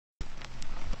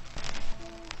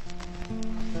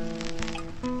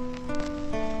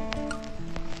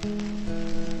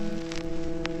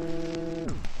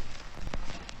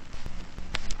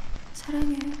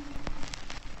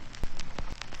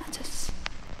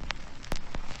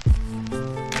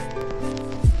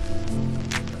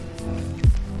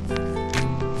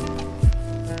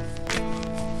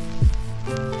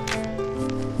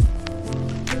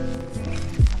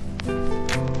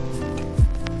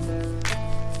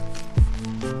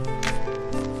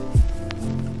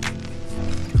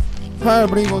Hi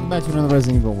everybody, welcome back to another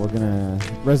Resident Evil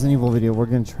video. We're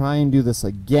gonna try and do this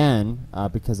again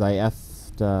because I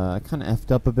kind of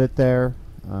effed up a bit there.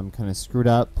 Kind of screwed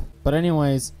up. But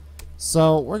anyways,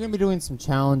 so we're gonna be doing some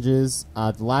challenges.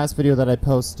 The last video that I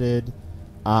posted,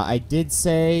 I did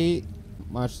say,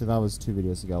 well, actually that was 2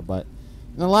 videos ago, but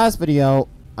in the last video,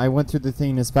 I went through the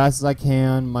thing as fast as I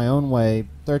can, my own way,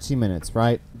 13 minutes,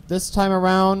 right? This time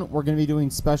around, we're going to be doing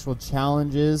special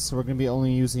challenges, so we're going to be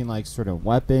only using like certain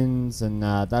weapons, and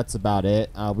that's about it.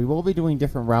 We will be doing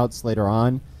different routes later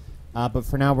on, but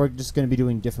for now we're just going to be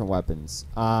doing different weapons.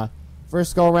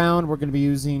 First go around, we're going to be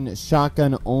using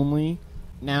shotgun only.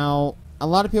 Now, a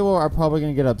lot of people are probably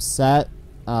going to get upset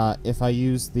if I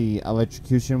use the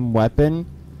electrocution weapon.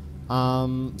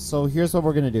 So here's what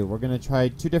we're going to do. We're going to try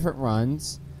 2 different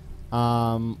runs.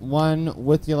 One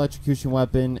with the electrocution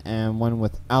weapon and one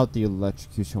without the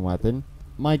electrocution weapon.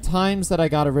 My times that I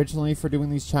got originally for doing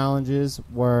these challenges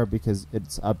were, because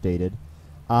it's updated,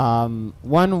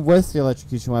 one with the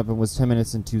electrocution weapon was 10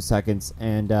 minutes and 2 seconds,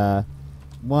 and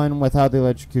one without the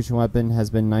electrocution weapon has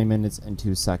been 9 minutes and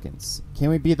 2 seconds. Can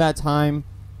we beat that time?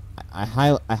 I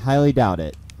highly doubt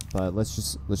it, but let's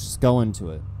just go into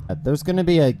it. There's gonna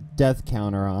be a death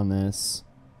counter on this.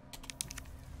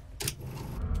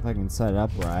 If I can set it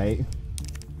up right.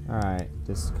 Alright,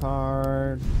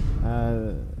 discard.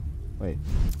 Wait.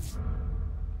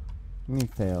 You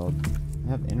failed.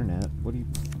 I have internet. What do you...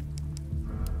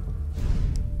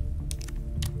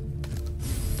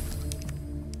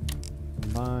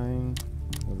 Combine.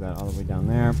 Move that all the way down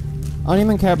there. I don't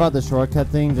even care about the shortcut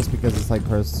thing just because it's like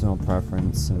personal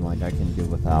preference and like I can do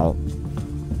without.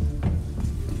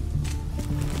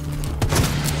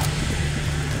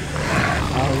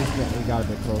 Oh, he got a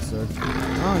bit closer.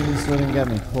 Oh, he still didn't get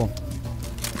me. Cool.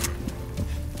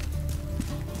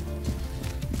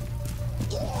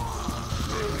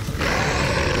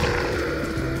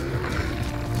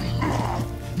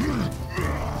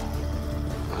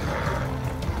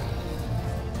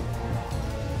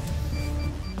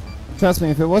 Trust me,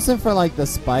 if it wasn't for like the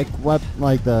spike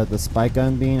like the spike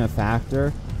gun being a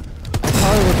factor, I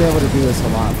probably would be able to do this a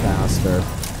lot faster.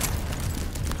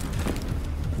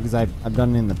 Because I've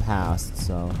done it in the past,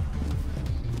 so.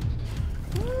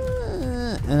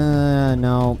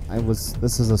 No,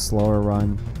 this is a slower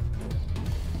run.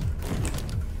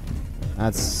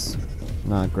 That's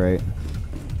not great.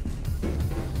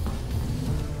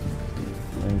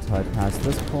 Wait until I pass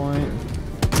this point.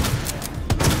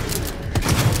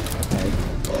 Okay.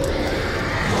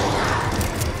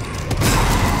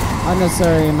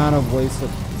 Unnecessary amount of wasted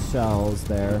shells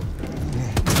there.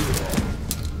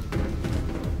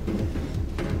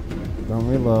 Don't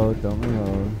reload, don't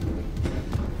reload.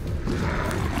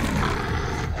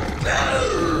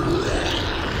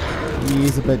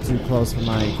 He's a bit too close for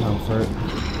my comfort.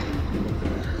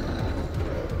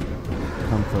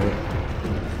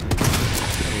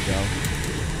 There we go.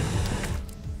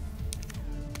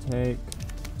 Take.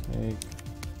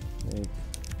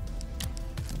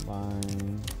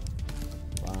 Combine.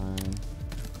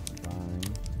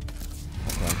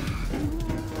 Okay.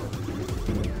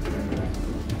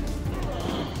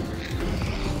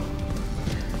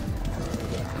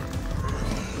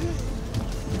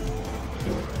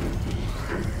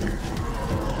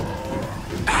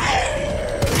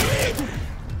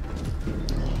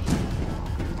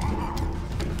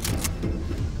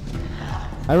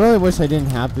 I really wish I didn't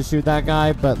have to shoot that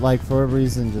guy, but like for a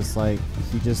reason, just like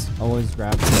he just always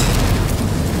grabs me.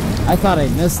 I thought I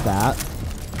missed that.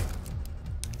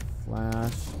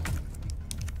 Flash.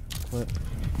 Clip.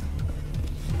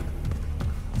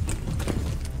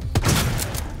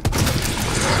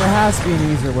 There has to be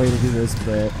an easier way to do this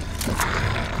bit.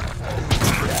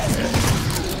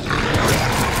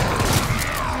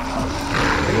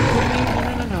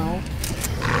 No.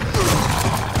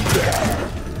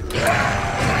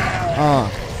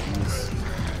 Oh, jeez.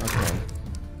 Okay.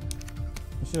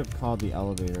 I should have called the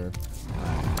elevator.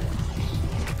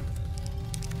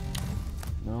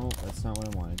 No, that's not what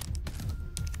I wanted.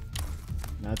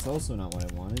 That's also not what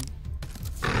I wanted.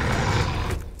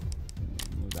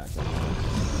 Move back up.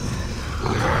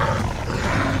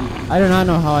 I do not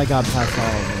know how I got past all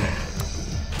of them.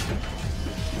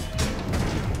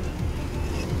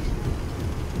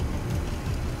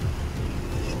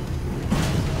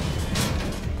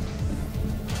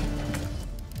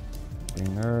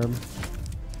 Herb.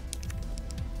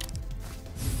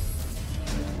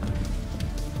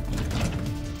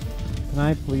 Can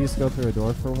I please go through a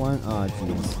door for one? Oh,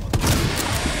 jeez.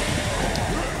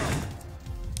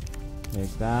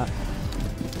 Take that.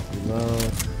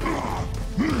 Reload.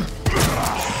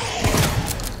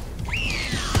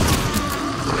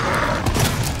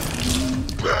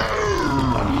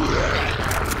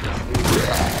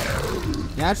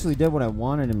 actually did what I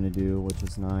wanted him to do, which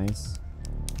is nice.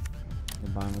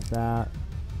 Combine with that.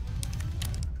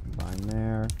 Combine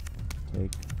there.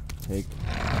 Take.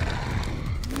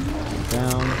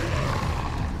 Down.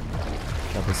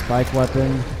 Got the spike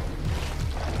weapon.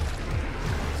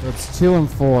 So it's 2 and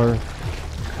 4.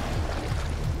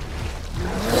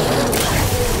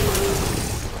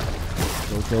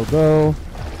 Go.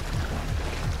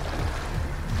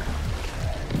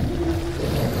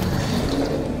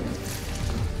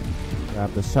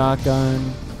 Grab the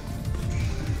shotgun.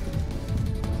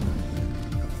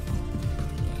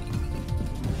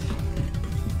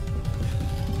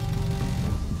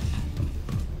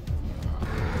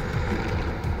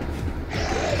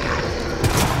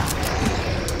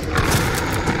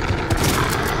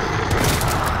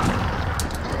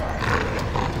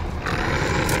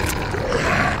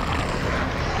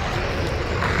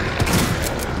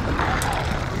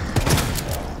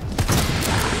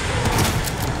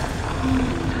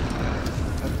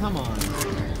 Come on.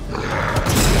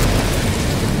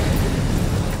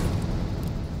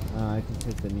 I can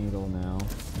take the needle now.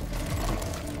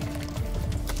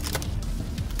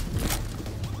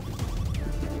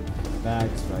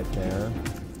 Bag's right there.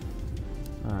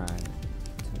 Alright.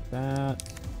 Take that.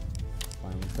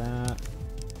 Fine with that.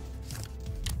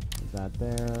 Put that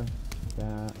there.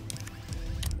 That.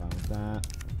 Fine with that.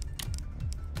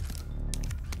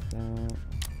 That.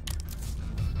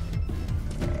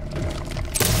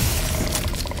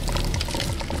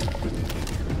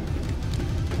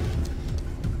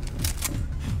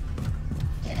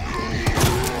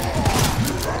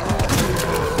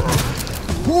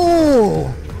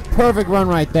 Ooh, perfect run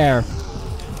right there.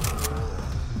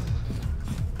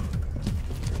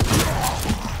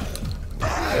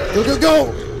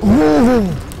 Go!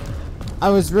 Ooh. I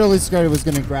was really scared it was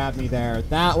gonna grab me there.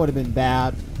 That would have been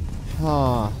bad.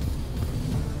 Oh.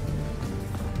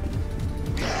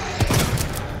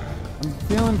 I'm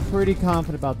feeling pretty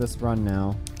confident about this run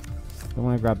now. Don't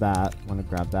want to grab that. I want to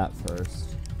grab that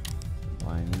first.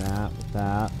 Combine that with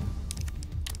that.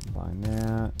 Combine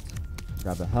that.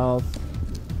 Grab the health.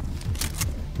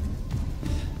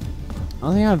 I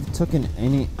don't think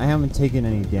I haven't taken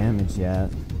any damage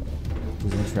yet,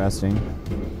 which is interesting.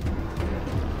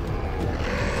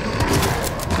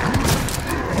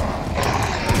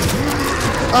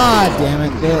 Ah, damn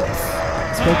it!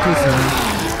 Spoke too soon.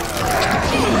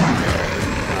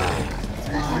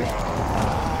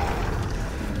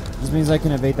 This means I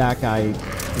can evade that guy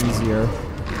easier.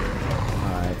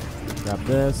 All right, grab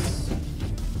this.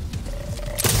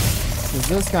 Because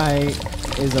this guy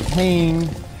is a pain.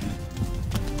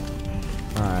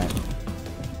 Alright.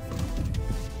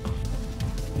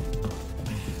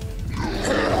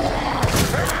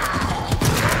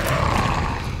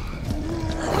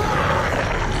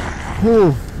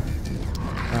 Whew.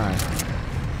 Alright.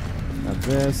 Got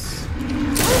this.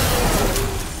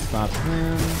 Stop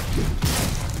him.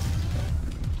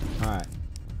 Alright.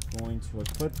 Going to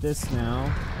equip this now.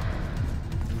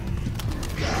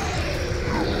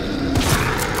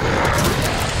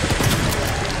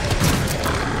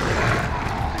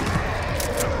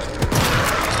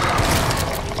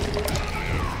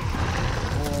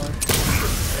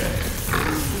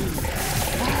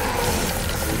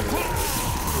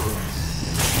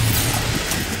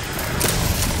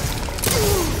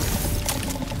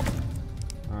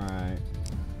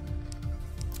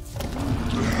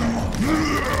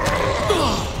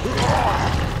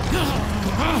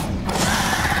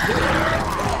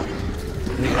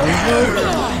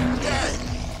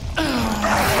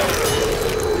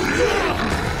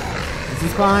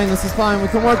 This is fine. We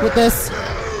can work with this.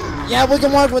 Yeah, we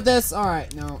can work with this.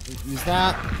 Alright, no. Use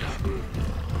that.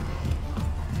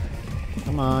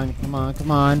 Come on.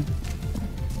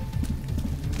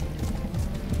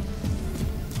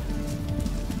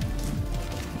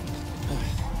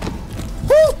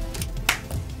 Woo!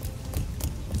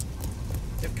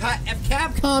 If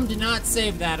Capcom did not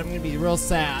save that, I'm gonna be real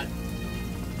sad.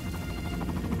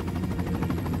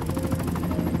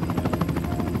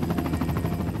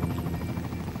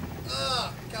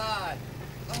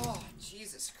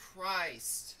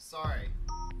 Sorry.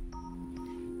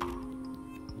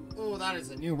 Oh, that is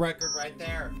a new record right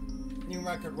there. New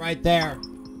record right there.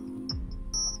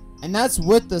 And that's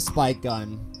with the spike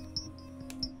gun.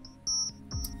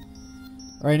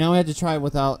 Alright, now we have to try it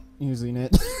without using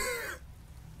it.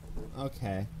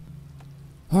 Okay.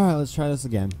 Alright, let's try this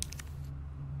again.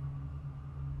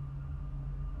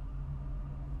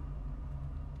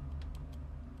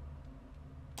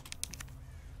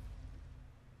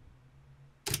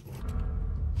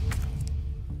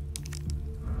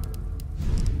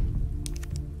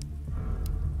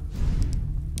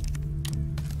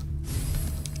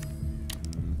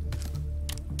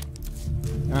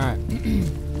 Alright.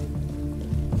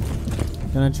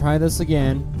 Gonna try this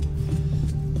again.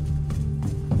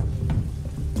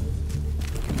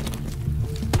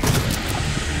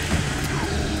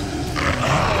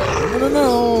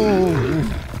 No!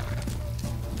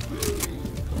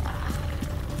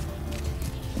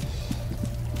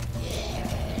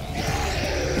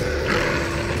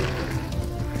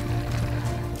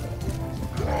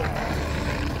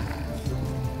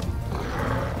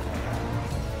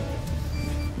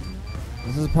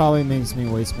 This probably makes me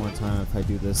waste more time if I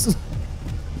do this.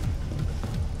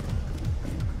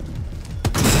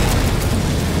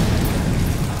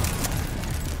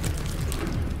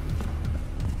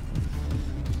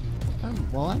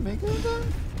 Will I make it in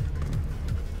time?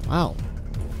 Wow.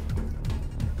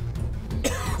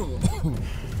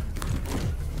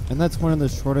 And that's one of the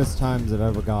shortest times I've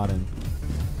ever gotten.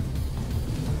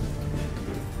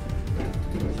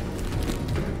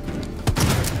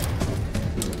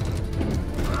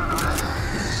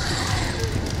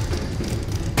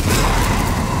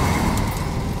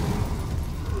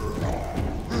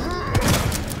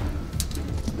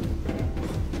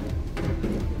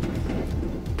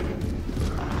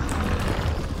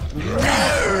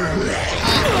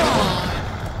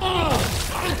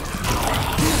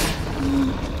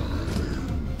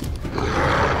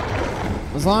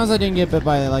 As long as I didn't get bit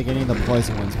by like any of the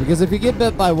poison ones, because if you get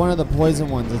bit by one of the poison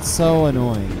ones, it's so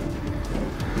annoying.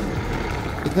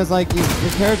 Because like your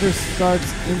character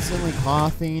starts instantly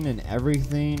coughing and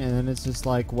everything, and then it's just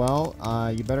like, well,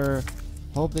 you better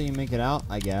hope that you make it out,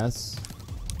 I guess.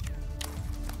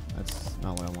 That's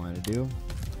not what I wanted to do.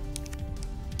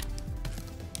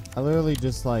 I literally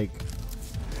just like,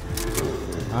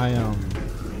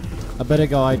 a bit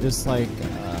ago I just like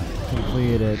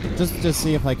completed it just to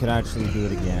see if I could actually do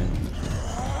it again.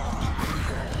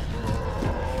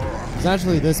 It's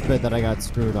actually this bit that I got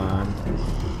screwed on.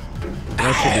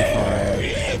 That should be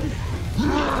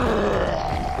fine.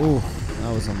 Ooh,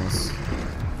 that was almost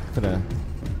that could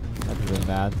have been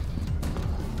bad.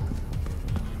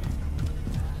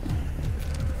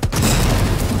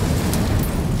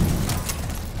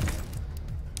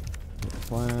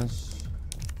 Flash,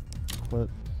 clip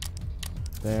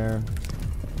there.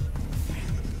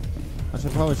 I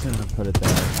probably shouldn't have put it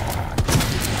there.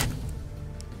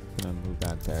 Gonna move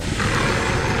that there.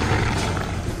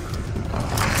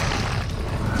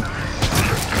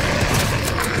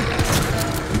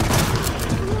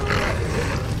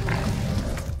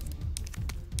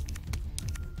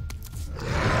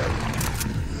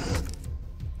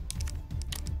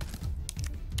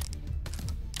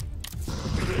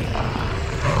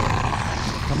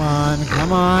 Come on,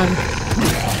 come on.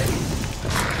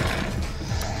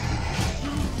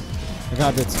 I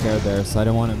got a bit scared there, so I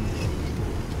don't want him.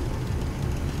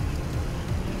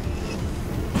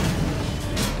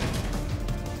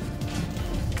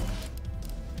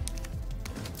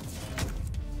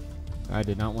 I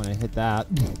did not want to hit that.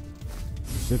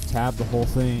 Shift tab the whole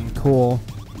thing. Cool.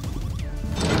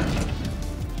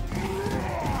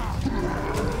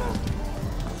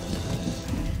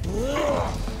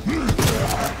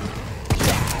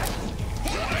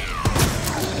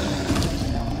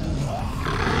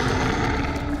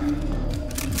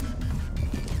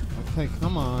 Okay,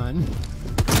 come on.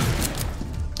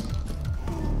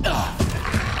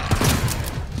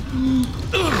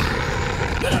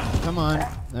 Come on.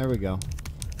 There we go.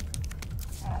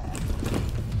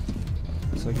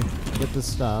 So I can get the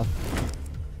stuff.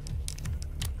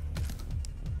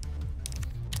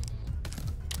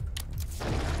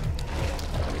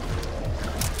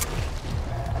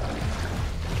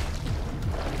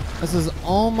 This is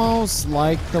almost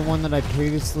like the one that I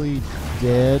previously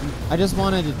did. I just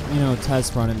wanted to,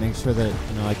 test run and make sure that,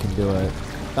 I can do it.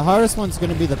 The hardest one's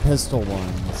going to be the pistol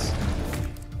ones.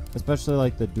 Especially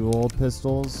like the dual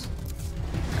pistols.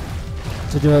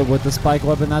 To do it with the spike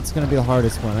weapon, that's going to be the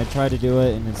hardest one. I tried to do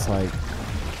it and it's like...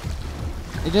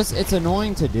 It's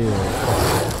annoying to do.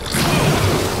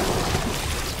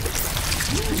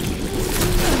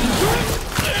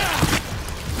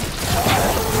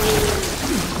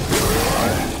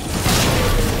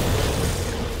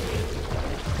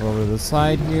 Over the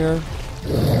side here.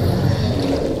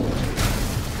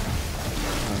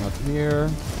 I'm up here.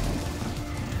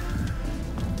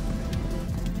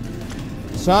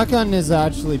 Shotgun is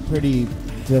actually pretty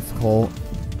difficult,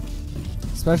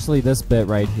 especially this bit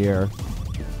right here.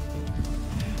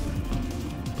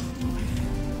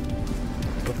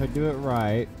 If I do it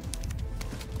right,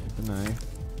 with the knife,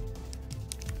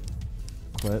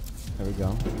 clip, there we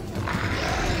go.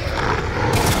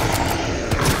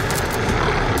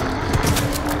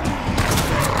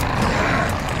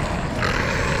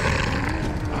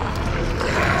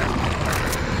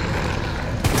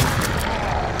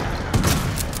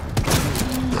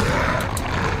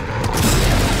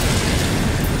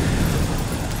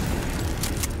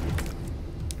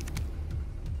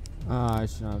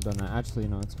 have done that. Actually,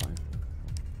 no, it's fine.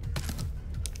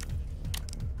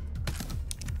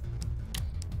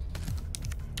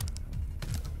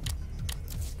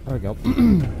 There we go.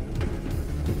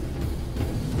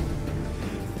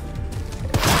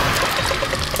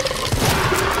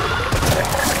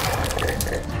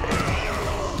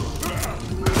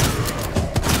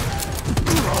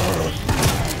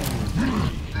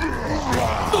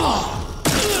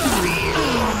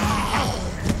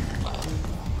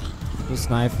 Just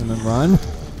knife and then run.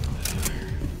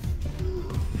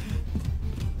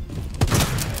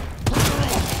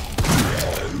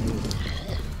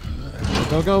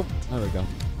 Go, go. There we go.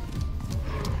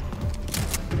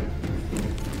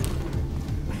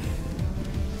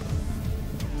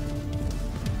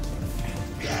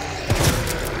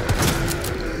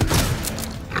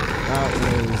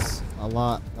 That was a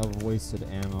lot of wasted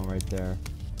ammo right there.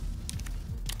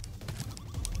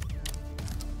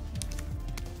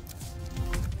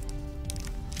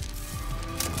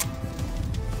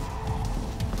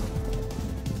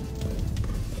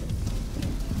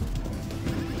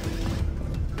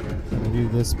 Do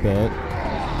this bit.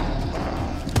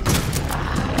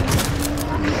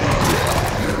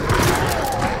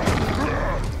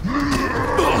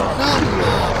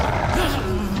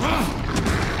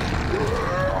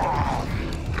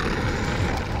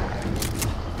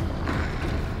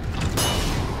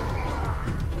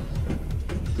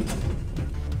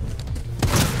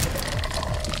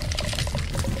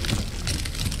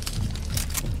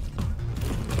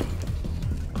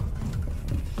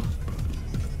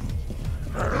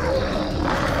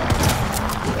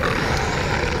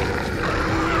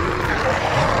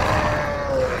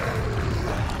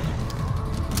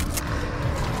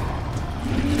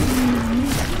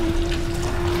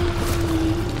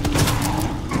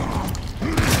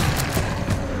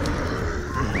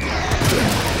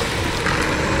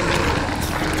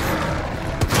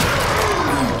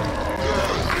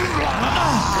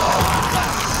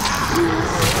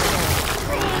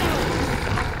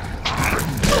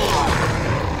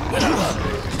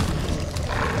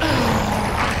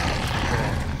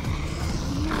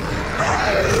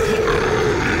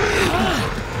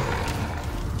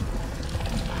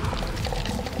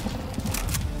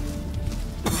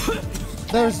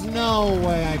 There's no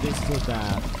way I just did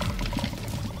that.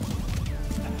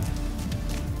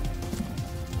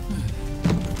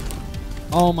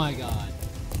 Oh my god.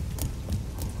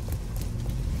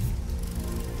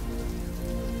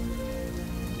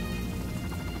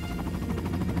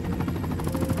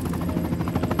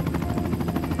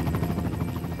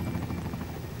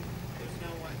 There's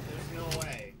no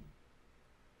way.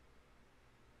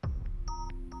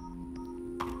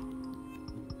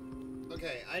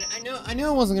 Okay, I knew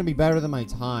it wasn't gonna be better than my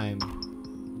time,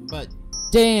 but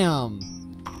damn,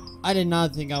 I did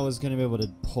not think I was gonna be able to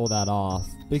pull that off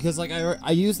because like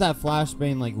I used that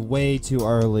flashbang like way too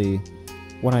early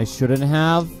when I shouldn't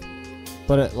have,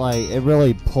 but it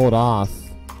really pulled off.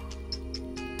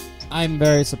 I'm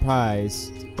very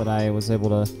surprised that I was able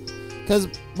to, because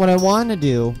what I wanted to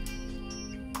do,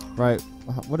 right?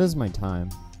 What is my time?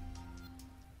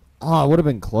 Oh, it would have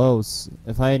been close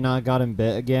if I had not gotten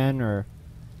bit again or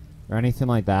anything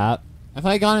like that. If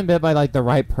I had gotten bit by like the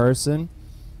right person.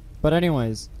 But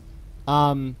anyways,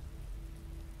 I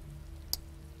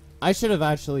probably should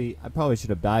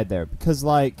have died there because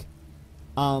like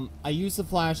I used the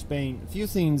flashbang. A few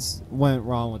things went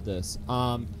wrong with this.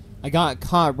 I got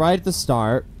caught right at the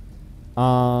start.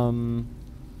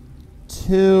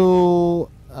 Two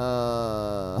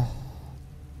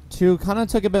kind of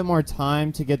took a bit more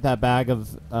time to get that bag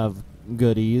of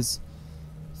goodies.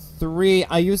 3,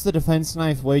 I used the defense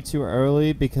knife way too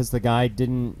early because the guy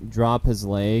didn't drop his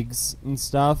legs and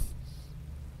stuff,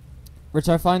 which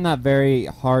I find that very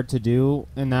hard to do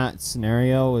in that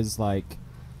scenario. Is like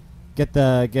get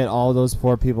all those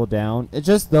poor people down. It's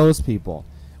just those people.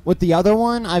 With the other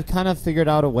one, I've kind of figured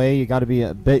out a way. You got to be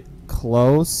a bit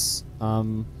close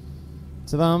to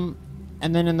them.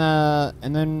 And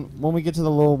then when we get to the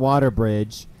little water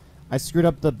bridge, I screwed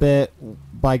up the bit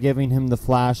by giving him the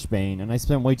flashbang, and I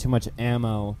spent way too much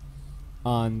ammo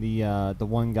on the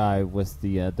one guy with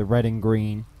the red and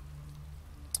green.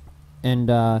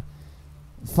 And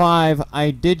 5,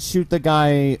 I did shoot the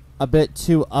guy a bit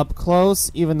too up close,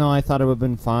 even though I thought it would have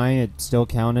been fine. It still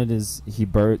counted as he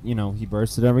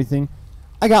bursted everything.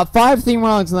 I got 5 theme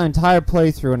wrongs in the entire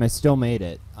playthrough, and I still made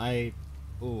it.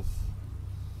 Oof.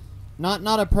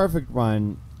 Not a perfect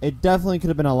run. It definitely could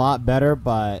have been a lot better,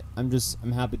 but I'm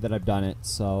happy that I've done it.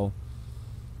 So,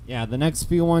 yeah, the next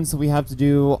few ones that we have to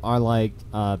do are like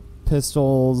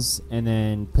pistols and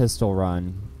then pistol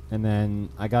run, and then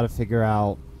I got to figure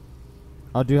out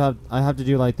I have to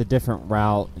do like the different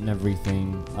route and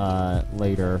everything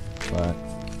later, but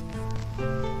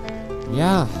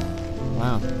yeah,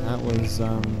 wow, that was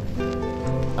something.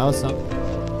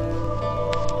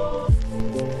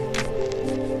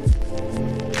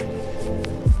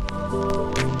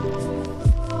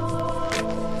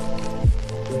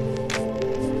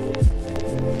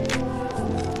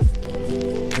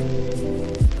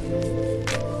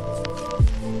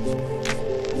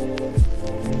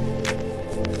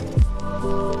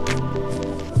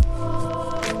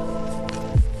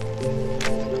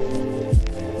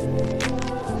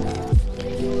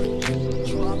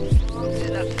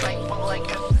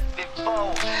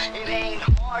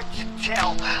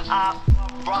 I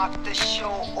rock the show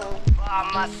all by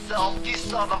myself. You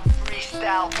saw the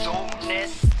freestyle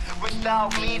dopeness.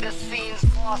 Without me the scene's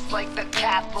lost like the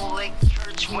Catholic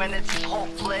Church when it's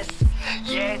hopeless.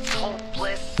 Yeah, it's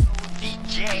hopeless. So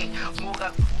DJ,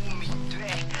 뭐가